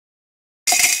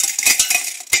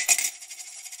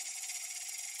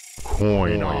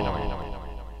Coin On.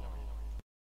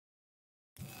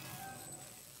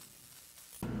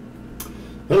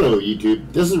 Hello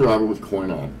YouTube, this is Robert with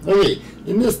Coin On. Okay,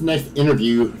 in this next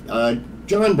interview,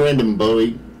 John Brandon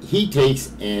Bowie, he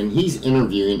takes and he's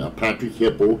interviewing Patrick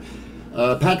Hipple.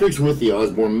 Patrick's with the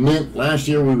Osborn Mint. Last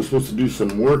year we were supposed to do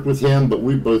some work with him, but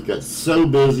we both got so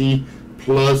busy,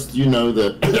 plus, you know,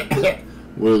 the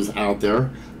was out there.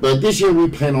 But this year we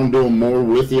plan on doing more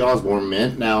with the Osborn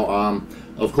Mint. Now,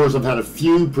 of course, I've had a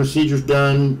few procedures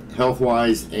done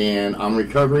health-wise, and I'm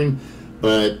recovering.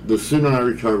 But the sooner I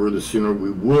recover, the sooner we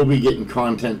will be getting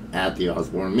content at the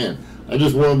Osborn Mint. I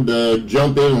just wanted to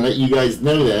jump in and let you guys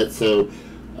know that. So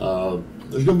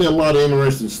there's going to be a lot of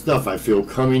interesting stuff, I feel,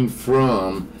 coming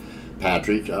from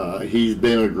Patrick. He's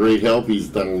been a great help. He's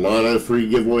done a lot of free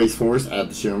giveaways for us at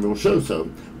the Sharonville Show. So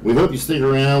we hope you stick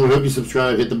around. We hope you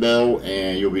subscribe, hit the bell,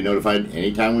 and you'll be notified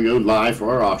anytime we go live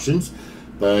for our auctions.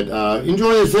 But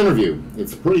enjoy this interview.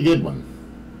 It's a pretty good one.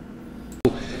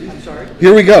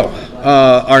 Here we go.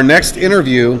 Our next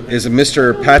interview is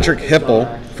Mr. Patrick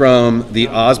Hipple from the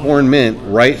Osborn Mint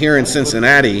right here in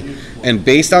Cincinnati. And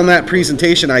based on that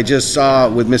presentation I just saw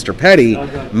with Mr. Petty,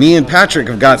 me and Patrick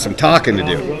have got some talking to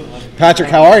do. Patrick,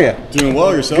 how are you? Doing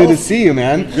well, yourself? Good to see you,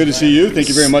 man. Good to see you. Thank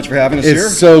you very much for having us here.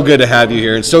 It's so good to have you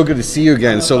here, and so good to see you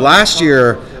again. So last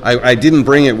year, I didn't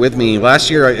bring it with me. Last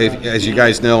year, as you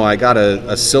guys know, I got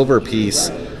a silver piece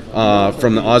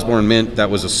from the Osborn Mint that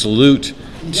was a salute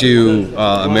to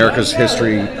America's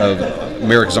history of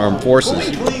America's armed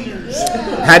forces.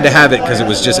 Had to have it because it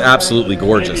was just absolutely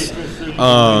gorgeous.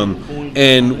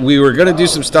 And we were going to do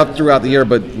some stuff throughout the year,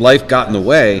 but life got in the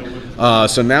way.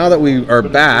 So now that we are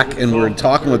back and we're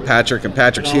talking with Patrick, and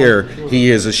Patrick's here, he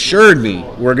has assured me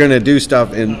we're going to do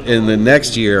stuff in the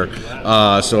next year.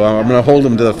 So I'm going to hold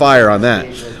him to the fire on that.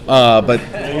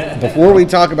 But before we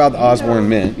talk about the Osborn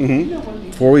Mint,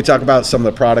 before we talk about some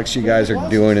of the products you guys are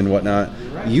doing and whatnot,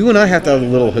 you and I have to have a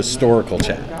little historical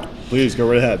chat. Please go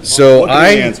right ahead. So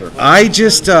I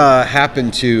just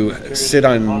happened to sit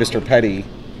on Mr. Petty,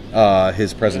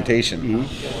 his presentation.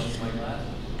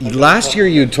 Last year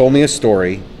you told me a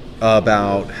story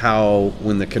about how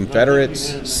when the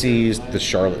Confederates seized the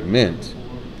Charlotte Mint,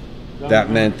 that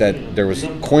meant that there was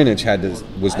coinage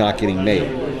was not getting made.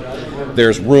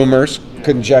 There's rumors,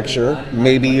 conjecture,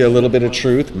 maybe a little bit of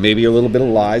truth, maybe a little bit of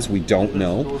lies, we don't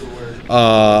know.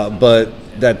 But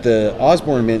that the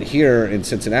Osborn Mint here in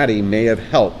Cincinnati may have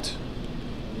helped.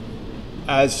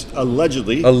 As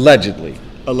allegedly,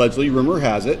 rumor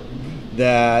has it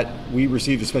that we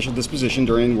received a special disposition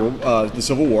during the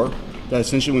Civil War, that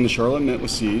essentially when the Charlotte Mint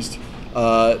was seized,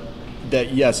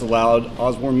 that yes, allowed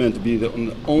Osborn Mint to be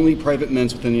the only private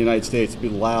mints within the United States to be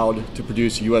allowed to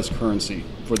produce U.S. currency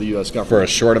for the U.S. government. For a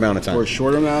short amount of time. For a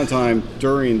short amount of time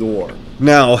during the war.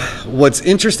 Now, what's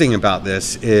interesting about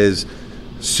this is,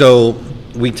 so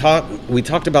we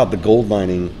talked about the gold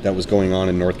mining that was going on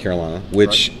in North Carolina,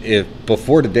 which if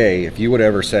before today, if you would have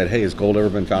ever said, hey, has gold ever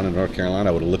been found in North Carolina,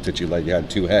 I would have looked at you like you had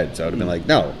two heads. I would have been like,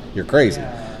 no, you're crazy.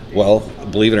 Well,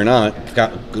 believe it or not,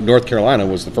 North Carolina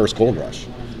was the first gold rush.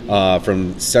 From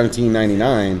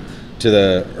 1799 to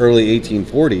the early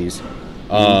 1840s,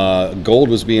 gold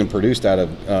was being produced out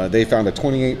of, they found a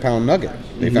 28-pound nugget.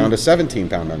 They found a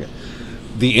 17-pound nugget.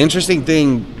 The interesting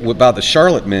thing about the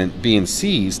Charlotte Mint being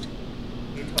seized,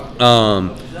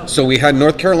 so we had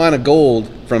North Carolina gold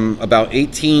from about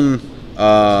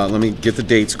let me get the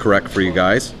dates correct for you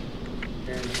guys.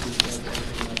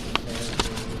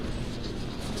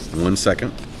 1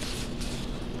 second,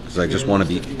 because I just want to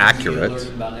be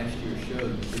accurate.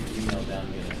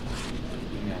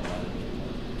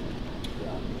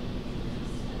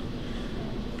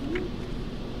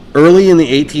 Early in the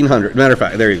 1800s, matter of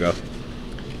fact, there you go.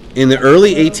 In the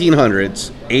early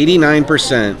 1800s,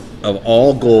 89% of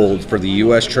all gold for the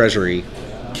U.S. Treasury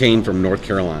came from North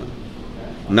Carolina.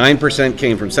 9%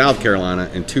 came from South Carolina,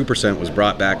 and 2% was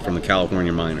brought back from the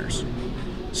California miners.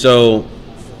 So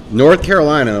North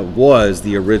Carolina was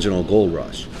the original gold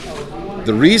rush.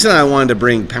 The reason I wanted to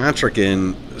bring Patrick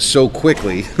in so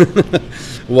quickly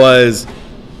was,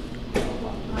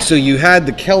 so you had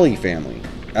the Kelly family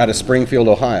out of Springfield,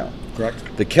 Ohio.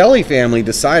 Correct. The Kelly family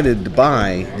decided to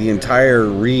buy the entire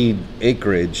Reed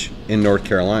acreage in North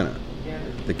Carolina.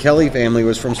 The Kelly family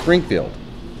was from Springfield.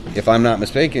 If I'm not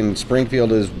mistaken,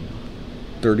 Springfield is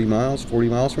 30 miles, 40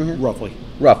 miles from here? Roughly.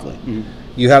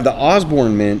 You have the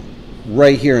Osborn Mint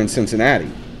right here in Cincinnati.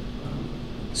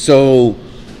 So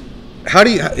how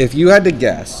do you, if you had to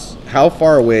guess, how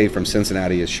far away from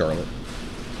Cincinnati is Charlotte?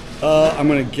 I'm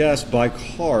going to guess by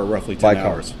car, roughly 10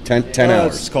 hours. 10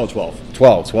 hours. Let's call it 12.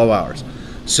 12 hours.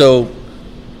 So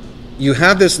you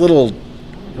have this little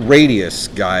radius,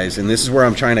 guys, and this is where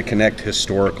I'm trying to connect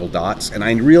historical dots, and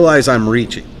I realize I'm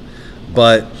reaching,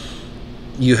 but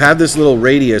you have this little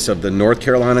radius of the North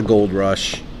Carolina Gold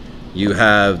Rush. You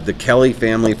have the Kelly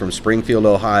family from Springfield,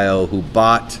 Ohio, who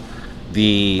bought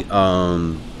the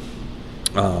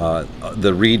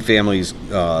Reed family's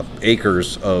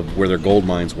acres of where their gold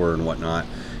mines were and whatnot.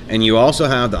 And you also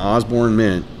have the Osborn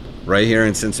Mint right here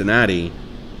in Cincinnati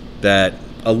that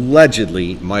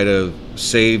allegedly might have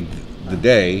saved the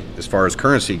day as far as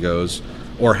currency goes,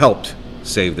 or helped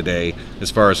save the day as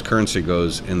far as currency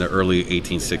goes in the early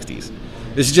 1860s.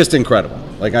 This is just incredible.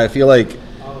 Like, I feel like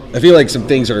some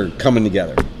things are coming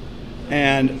together.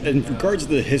 And in regards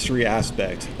to the history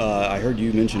aspect, I heard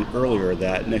you mention earlier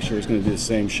that next year is going to be the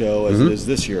same show as it is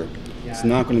this year. It's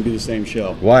not going to be the same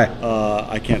show. Why?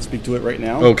 I can't speak to it right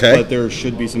now. Okay. But there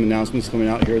should be some announcements coming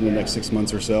out here in the next 6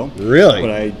 months or so. Really?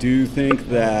 But I do think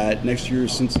that next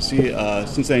year's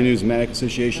Cincinnati Numismatic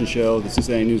Association show, the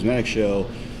Cincinnati Numismatic Show,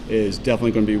 is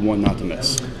definitely going to be one not to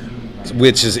miss.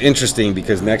 Which is interesting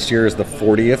because next year is the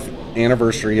 40th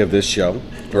anniversary of this show,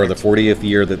 or the 40th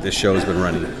year that this show has been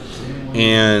running.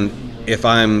 And if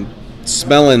I'm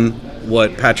smelling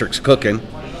what Patrick's cooking,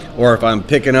 or if I'm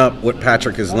picking up what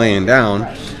Patrick is laying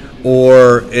down,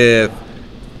 or if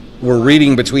we're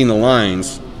reading between the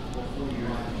lines,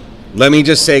 let me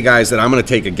just say, guys, that I'm going to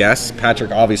take a guess.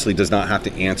 Patrick obviously does not have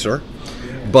to answer,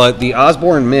 but the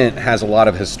Osborn Mint has a lot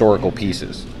of historical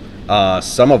pieces,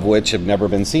 some of which have never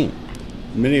been seen.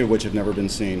 Many of which have never been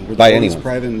seen. We're the By oldest anyone.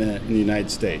 private mint in the United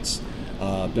States.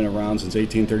 Been around since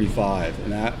 1835,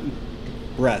 and that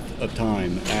breadth of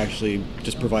time actually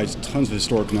just provides tons of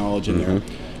historic knowledge in there.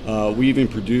 We even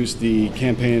produced the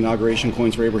campaign inauguration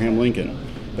coins for Abraham Lincoln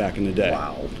back in the day.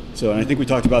 Wow. So, and I think we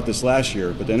talked about this last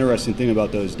year, but the interesting thing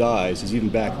about those dies is even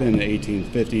back then in the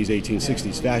 1850s,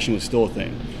 1860s, fashion was still a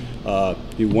thing.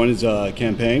 He won his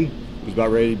campaign, was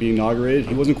about ready to be inaugurated.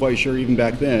 He wasn't quite sure even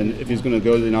back then if he was going to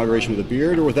go to the inauguration with a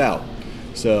beard or without.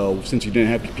 So since you didn't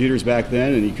have computers back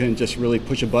then and you couldn't just really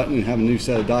push a button and have a new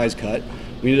set of dies cut,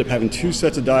 we ended up having two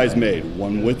sets of dies made,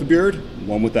 one with the beard,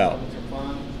 one without.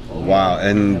 Wow.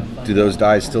 And do those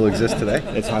dies still exist today?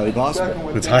 It's highly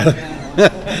possible. It's highly.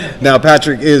 Now,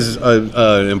 Patrick is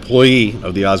an employee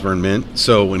of the Osborn Mint,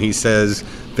 so when he says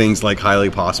things like highly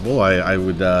possible, I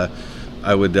would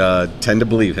tend to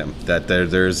believe him that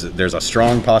there's a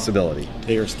strong possibility.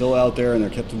 They are still out there and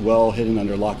they're kept well hidden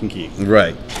under lock and key.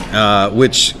 Right.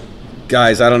 Which,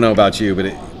 guys, I don't know about you,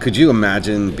 but could you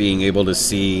imagine being able to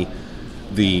see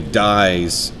the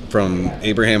dies from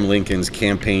Abraham Lincoln's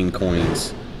campaign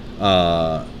coins,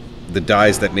 the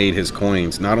dies that made his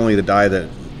coins, not only the die that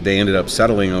they ended up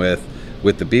settling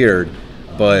with the beard,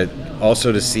 but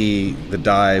also to see the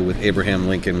die with Abraham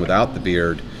Lincoln without the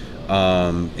beard,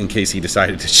 in case he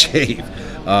decided to shave.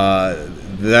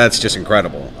 That's just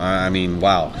incredible. I mean,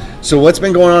 wow. So what's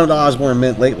been going on at the Osborn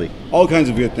Mint lately? All kinds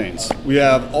of good things. We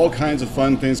have all kinds of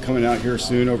fun things coming out here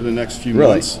soon over the next few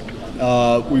months.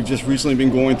 We've just recently been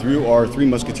going through our Three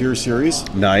Musketeers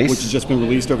series. Nice. Which has just been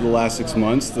released over the last 6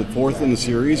 months. The fourth in the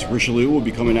series, Richelieu, will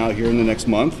be coming out here in the next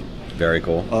month. Very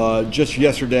cool. Just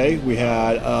yesterday, we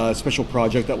had a special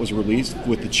project that was released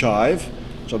with the Chive,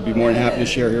 which I'll be more than happy to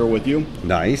share here with you.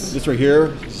 Nice. This right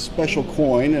here, special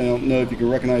coin. I don't know if you can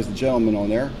recognize the gentleman on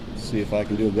there. Let's see if I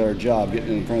can do a better job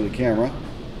getting in front of the camera.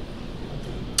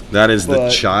 That is the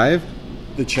Chive?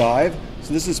 The Chive.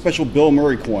 So this is a special Bill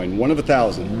Murray coin, 1 of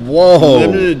 1,000. Whoa.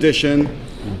 Limited edition.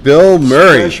 Bill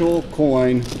Murray. Special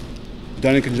coin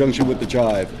done in conjunction with the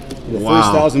Chive. The Wow.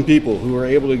 first 1,000 people who are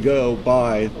able to go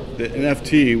buy the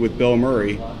NFT with Bill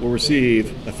Murray will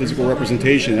receive a physical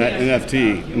representation of that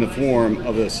NFT in the form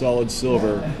of a solid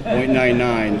silver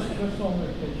 0.99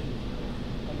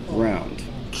 round.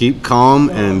 Keep calm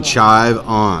and chive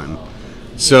on.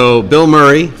 So Bill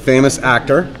Murray, famous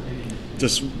actor,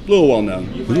 Just a little well known.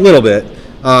 a little bit,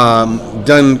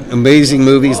 done amazing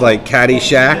movies like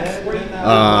Caddyshack,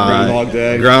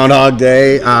 Groundhog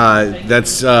Day.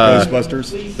 That's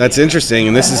Ghostbusters. That's interesting,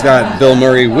 and this has got Bill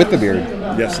Murray with the beard.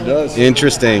 Yes, it does.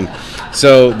 Interesting.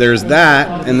 So there's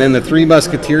that, and then the Three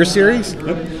Musketeers series.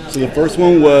 Yep. So the first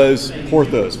one was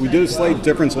Porthos. We did a slight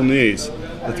difference on these.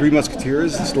 The Three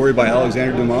Musketeers, the story by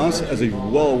Alexander Dumas, as you're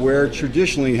well aware,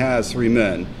 traditionally has 3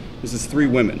 men. This is 3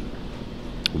 women.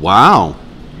 Wow.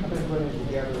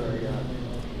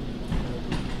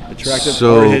 Attractive,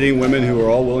 So- hard-hitting women who are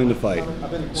all willing to fight.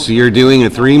 So you're doing a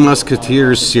Three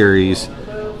Musketeers series,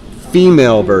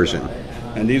 female version.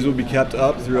 And these will be kept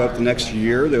up throughout the next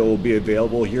year. They will be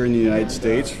available here in the United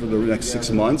States for the next 6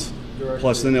 months.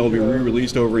 Plus, then it will be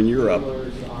re-released over in Europe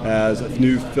as a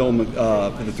new film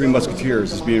for the Three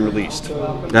Musketeers is being released.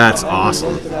 That's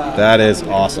awesome. That is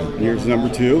awesome. And here's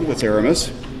number 2. That's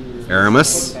Aramis.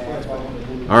 Aramis.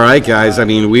 All right, guys. I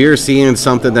mean, we are seeing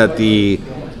something that the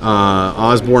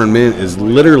Osborn Mint is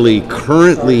literally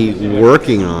currently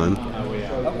working on.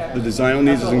 The design on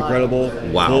these is incredible.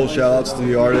 Wow. Full shout outs to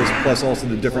the artists, plus also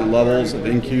the different levels of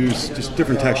NQs, just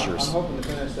different textures.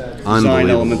 Design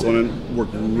elements on it work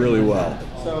really well.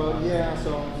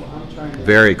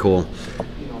 Very cool.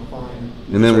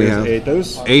 And then we have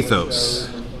Athos.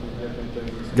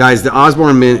 Guys, the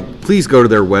Osborn Mint, please go to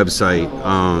their website.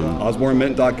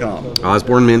 OsbornMint.com.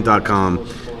 OsbornMint.com.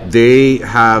 They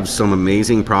have some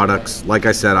amazing products. Like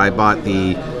I said, I bought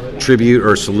the tribute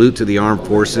or salute to the armed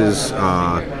forces.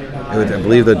 I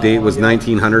believe the date was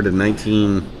 1900 and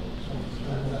 19.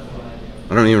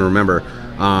 I don't even remember.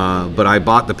 But I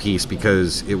bought the piece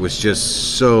because it was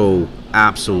just so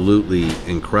absolutely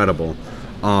incredible.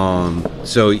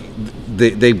 So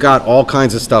they've got all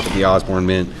kinds of stuff at the Osborn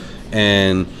Mint,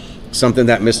 and something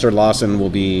that Mr. Lawson will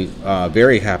be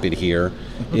very happy to hear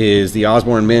is the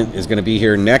Osborn Mint is going to be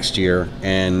here next year,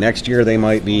 and next year they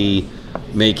might be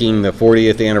making the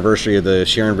 40th anniversary of the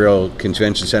Sharonville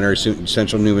Convention Center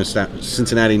Central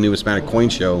Cincinnati Numismatic Coin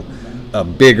Show a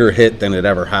bigger hit than it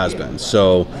ever has been.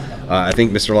 So I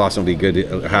think Mr. Lawson will be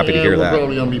happy to hear that. We're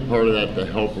probably going to be part of that to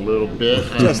help a little bit.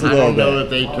 Just a little bit. I don't know if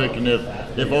they took, and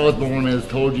if Osborn has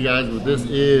told you guys, but this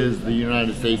is the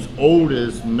United States'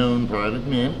 oldest known private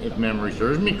mint, if memory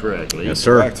serves me correctly. Yes,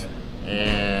 sir. Correct.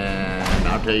 And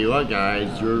I'll tell you what,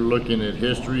 guys, you're looking at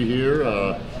history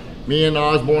here. Me and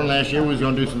Osborn last year was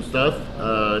going to do some stuff.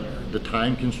 The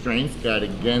time constraints got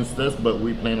against us, but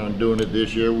we plan on doing it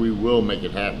this year. We will make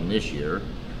it happen this year.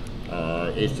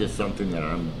 It's just something that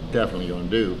I'm definitely going to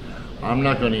do. I'm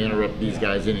not going to interrupt these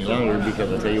guys any longer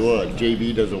because I tell you what,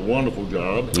 JB does a wonderful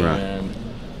job, right. And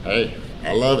hey,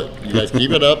 I love it. You guys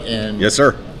keep it up and yes,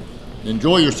 sir.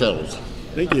 Enjoy yourselves.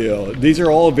 Thank you. These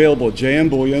are all available at JM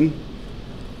Bullion,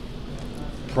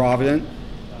 Provident,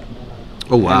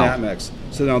 oh wow, and Atmex.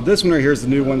 So now this one right here is the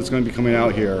new one that's going to be coming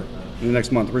out here in the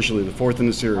next month, originally the 4th in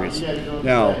the series.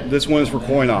 Now this one is for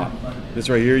coin op. This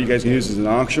right here you guys can use as an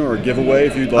auction or a giveaway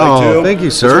if you'd like to. Oh, thank you,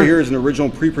 sir. This right here is an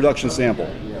original pre-production sample.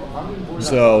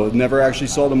 So never actually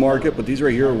saw the market, but these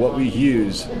right here are what we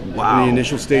use in the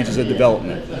initial stages of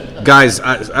development. Guys,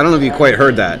 I don't know if you quite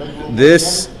heard that.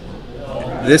 This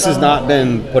has not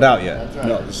been put out yet.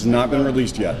 No, this has not been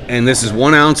released yet. And this is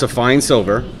 1 ounce of fine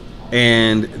silver.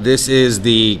 And this is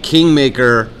the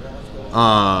Kingmaker,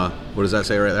 what does that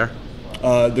say right there?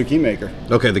 The Kingmaker.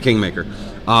 Okay, the Kingmaker.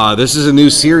 This is a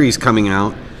new series coming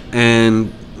out,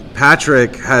 and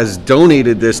Patrick has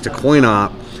donated this to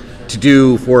CoinOp to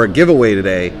do for a giveaway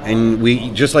today. And we,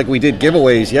 just like we did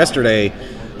giveaways yesterday,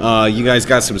 you guys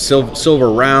got some silver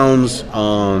rounds.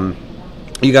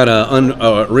 You got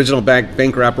a original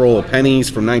bank wrap roll of pennies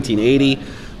from 1980.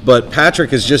 But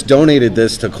Patrick has just donated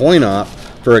this to CoinOp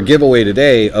for a giveaway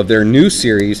today of their new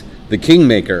series, the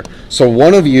Kingmaker. So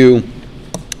one of you,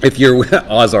 if you're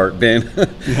Ozart, Ben,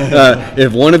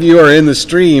 if one of you are in the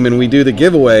stream and we do the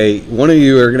giveaway, one of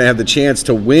you are going to have the chance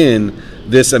to win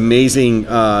this amazing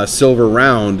silver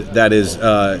round that is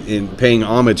in paying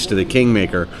homage to the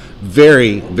Kingmaker.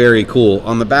 Very, very cool.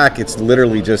 On the back, it's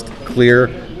literally just clear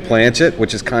planchet,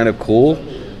 which is kind of cool.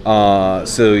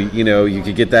 So, you know, you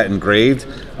could get that engraved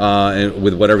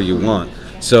with whatever you want.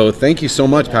 So thank you so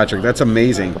much, Patrick. That's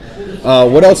amazing.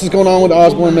 What else is going on with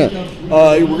Osborn Mint?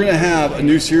 We're going to have a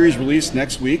new series released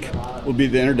next week. Will be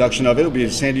the introduction of it. It'll be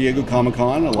at San Diego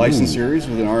Comic-Con, a licensed series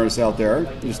with an artist out there.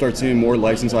 You'll start seeing more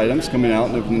licensed items coming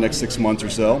out in the next 6 months or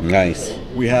so. Nice.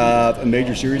 We have a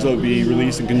major series that will be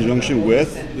released in conjunction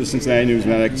with the Cincinnati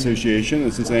Numismatic Association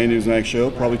and the Cincinnati Numismatic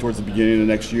Show, probably towards the beginning of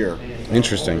next year.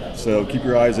 Interesting. So keep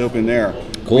your eyes open there.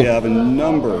 Cool. We have a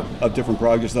number of different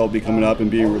projects that will be coming up and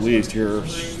being released here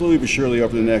slowly but surely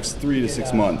over the next 3 to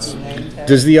 6 months.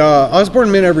 Does the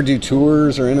Osborn Mint ever do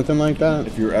tours or anything like that?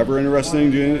 If you're ever interested in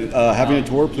doing having a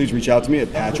tour, please reach out to me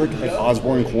at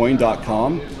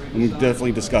patrick@osborncoin.com. And we can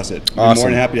definitely discuss it. Awesome. I'm more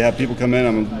than happy to have people come in.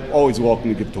 I'm always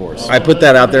welcome to give tours. I put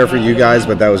that out there for you guys,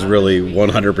 but that was really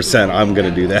 100%. I'm going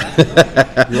to do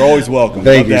that. You're always welcome.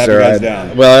 Thank you, sir.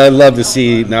 I'd love to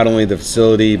see not only the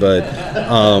facility, but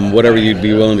whatever you'd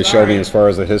be willing to show me as far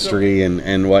as the history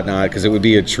and whatnot, because it would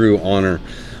be a true honor.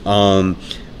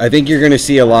 I think you're going to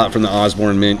see a lot from the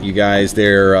Osborn Mint, you guys.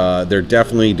 They're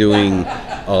definitely doing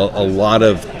a lot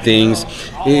of things.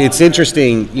 It's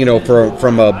interesting, you know,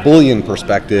 from a bullion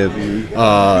perspective.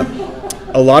 A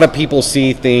lot of people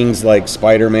see things like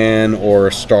Spider-Man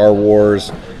or Star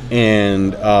Wars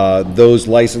and those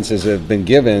licenses have been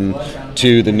given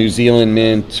to the New Zealand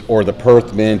Mint or the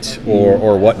Perth Mint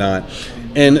or whatnot.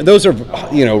 And those are,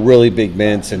 really big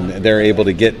mints, and they're able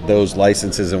to get those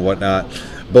licenses and whatnot.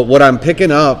 But what I'm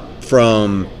picking up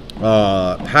from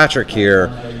Patrick here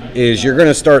is you're going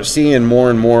to start seeing more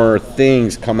and more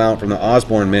things come out from the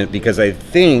Osborn Mint, because I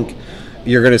think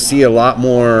you're going to see a lot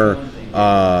more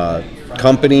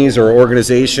companies or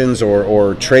organizations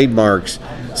or trademarks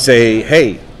say,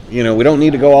 hey, we don't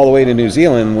need to go all the way to New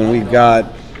Zealand when we've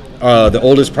got the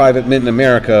oldest private mint in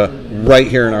America right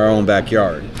here in our own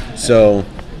backyard. So,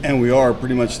 and we are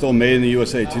pretty much still made in the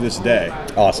USA to this day.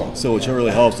 Awesome. So which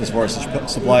really helps as far as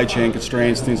supply chain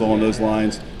constraints, things along those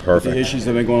lines. Perfect. The issues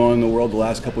that have been going on in the world the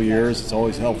last couple of years, it's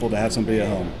always helpful to have somebody at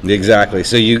home. Exactly.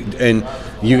 So you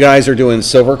guys are doing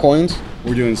silver coins?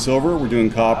 We're doing silver, we're doing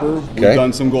copper, Okay. We've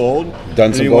done some gold.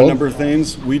 Done some gold? A number of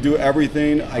things. We do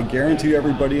everything. I guarantee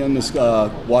everybody on this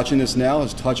watching this now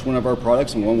has touched one of our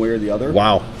products in one way or the other.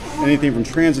 Wow. Anything from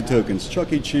transit tokens,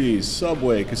 Chuck E. Cheese,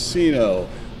 Subway, casino,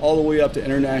 all the way up to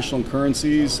international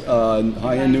currencies,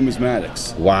 high-end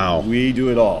numismatics. Wow. We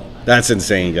do it all. That's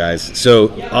insane, guys. So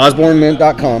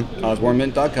osbornmint.com.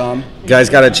 Osbornmint.com. Guys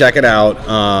got to check it out.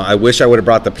 I wish I would have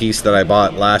brought the piece that I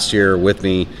bought last year with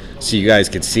me so you guys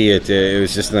could see it. It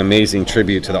was just an amazing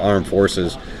tribute to the armed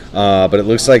forces. But it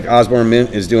looks like Osborn Mint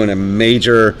is doing a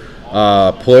major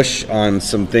push on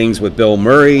some things with Bill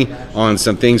Murray, on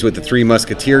some things with the Three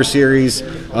Musketeers series.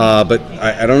 But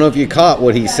I don't know if you caught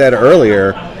what he said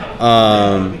earlier.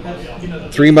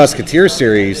 Three Musketeers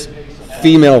series,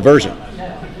 female version.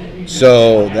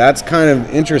 So that's kind of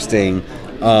interesting.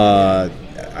 I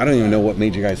don't even know what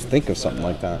made you guys think of something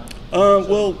like that.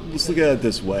 Well, let's look at it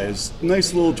this way. It's a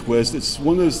nice little twist. It's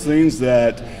one of those things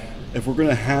that if we're going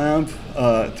to have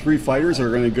three fighters that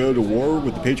are going to go to war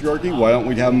with the patriarchy, why don't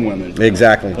we have them women?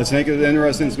 Exactly. Let's make it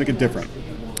interesting. Let's make it different.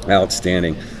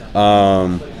 Outstanding.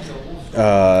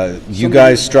 You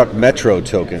guys struck Metro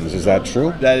tokens. Is that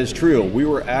true? That is true. We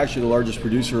were actually the largest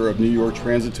producer of New York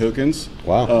transit tokens.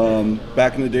 Wow.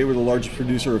 Back in the day, we were the largest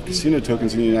producer of casino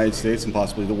tokens in the United States and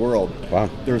possibly the world. Wow.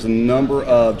 There's a number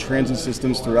of transit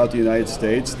systems throughout the United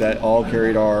States that all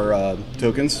carried our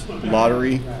tokens.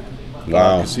 Lottery,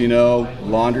 Wow. casino,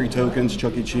 laundry tokens,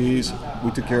 Chuck E. Cheese. We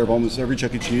took care of almost every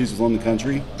Chuck E. Cheese in the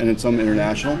country and in some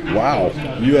international. Wow.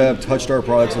 You have touched our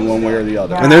products in one way or the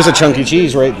other. And there's a Chunky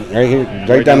Cheese right here,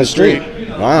 right down the street.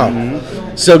 Wow.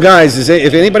 Mm-hmm. So, guys,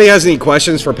 if anybody has any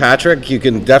questions for Patrick, you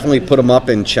can definitely put them up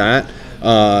in chat.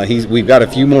 We've got a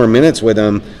few more minutes with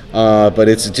him, but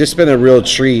it's just been a real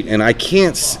treat, and I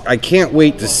can't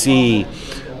wait to see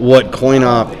what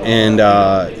CoinOp and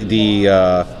the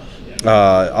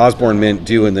Osborn Mint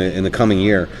do in the coming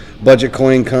year. Budget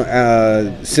coin.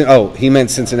 He meant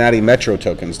Cincinnati Metro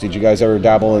tokens. Did you guys ever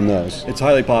dabble in those? It's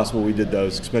highly possible we did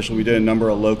those, especially we did a number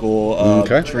of local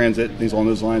transit, things along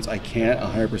those lines. I can't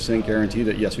 100% guarantee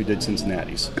that, yes, we did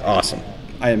Cincinnati's. Awesome.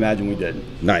 I imagine we did.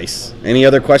 Nice. Any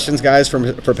other questions, guys,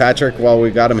 for Patrick while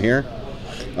we got him here?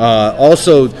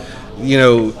 Also,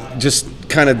 just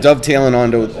kind of dovetailing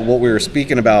onto what we were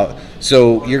speaking about.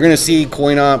 So you're going to see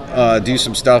CoinOp do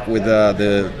some stuff with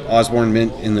the Osborn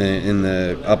Mint in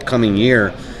the upcoming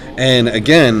year. And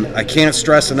again, I can't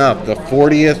stress enough, the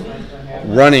 40th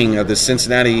running of the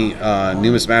Cincinnati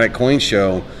Numismatic Coin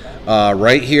Show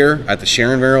right here at the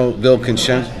Sharonville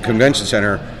Convention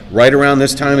Center, right around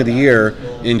this time of the year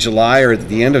in July or at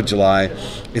the end of July.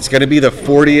 It's going to be the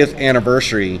 40th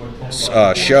anniversary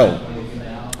show.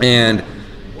 And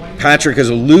Patrick has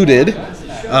alluded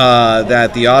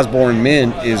that the Osborn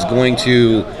Mint is going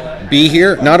to be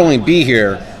here, not only be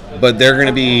here, but they're going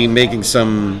to be making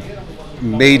some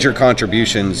major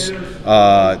contributions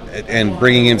and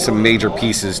bringing in some major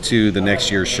pieces to the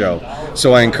next year's show.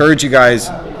 So I encourage you guys,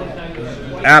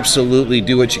 absolutely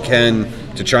do what you can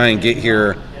to try and get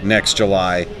here next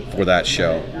July for that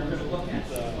show.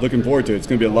 Looking forward to it. It's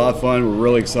going to be a lot of fun. We're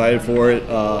really excited for it.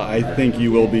 I think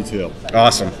you will be too.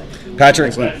 Awesome. Patrick,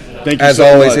 excellent. Thank you as so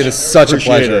always, much. it is such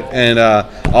Appreciate a pleasure. it. And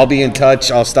I'll be in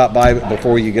touch. I'll stop by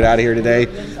before you get out of here today.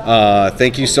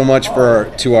 Thank you so much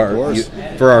for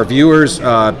our viewers.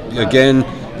 Again,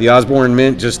 the Osborn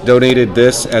Mint just donated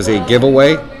this as a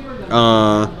giveaway.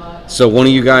 So one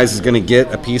of you guys is going to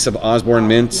get a piece of Osborn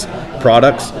Mint's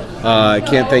products. I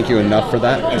can't thank you enough for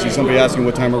that. I see somebody asking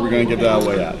what time are we going to give that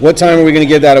away at? What time are we going to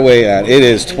give that away at? It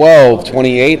is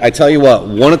 12:28. I tell you what,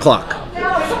 1 o'clock.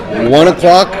 1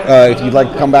 o'clock, if you'd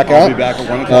like to come back out. I'll be back at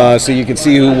 1 o'clock. So you can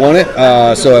see who won it.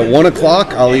 So at 1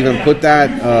 o'clock, I'll even put that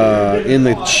in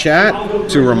the chat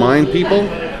to remind people.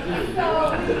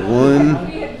 1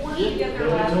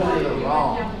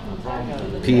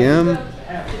 p.m.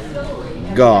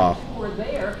 GAW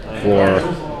for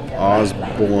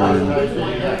Osborn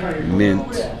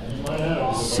Mint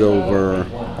Silver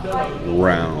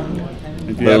Round.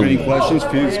 If you have any questions,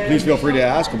 please feel free to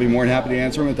ask. We'll be more than happy to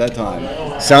answer them at that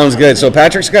time. Sounds good. So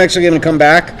Patrick's actually going to come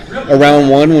back around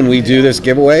 1 when we do this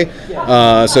giveaway.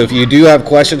 So if you do have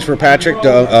questions for Patrick,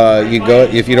 you go.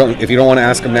 If you don't want to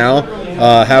ask him now,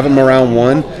 have him around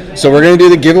 1. So we're going to do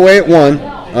the giveaway at 1.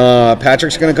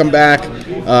 Patrick's going to come back,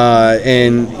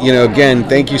 and again,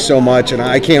 thank you so much, and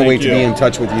I can't wait to be in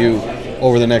touch with you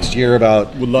over the next year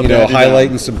about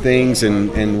highlighting some things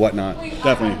and whatnot.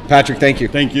 Definitely, Patrick. Thank you.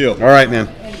 Thank you. All right, man.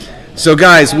 So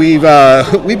guys, we've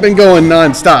been going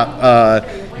nonstop.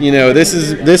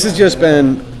 This has just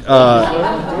been.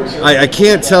 I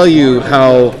can't tell you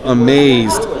how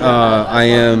amazed I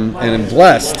am and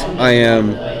blessed I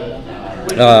am.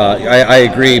 I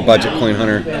agree, Budget Coin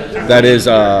Hunter. That is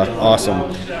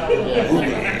awesome.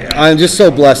 I'm just so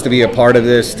blessed to be a part of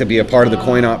this, to be a part of the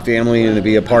Coin Op family, and to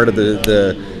be a part of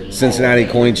the Cincinnati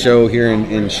Coin Show here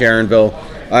in Sharonville.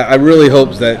 I really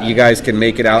hope that you guys can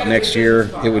make it out next year.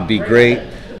 It would be great.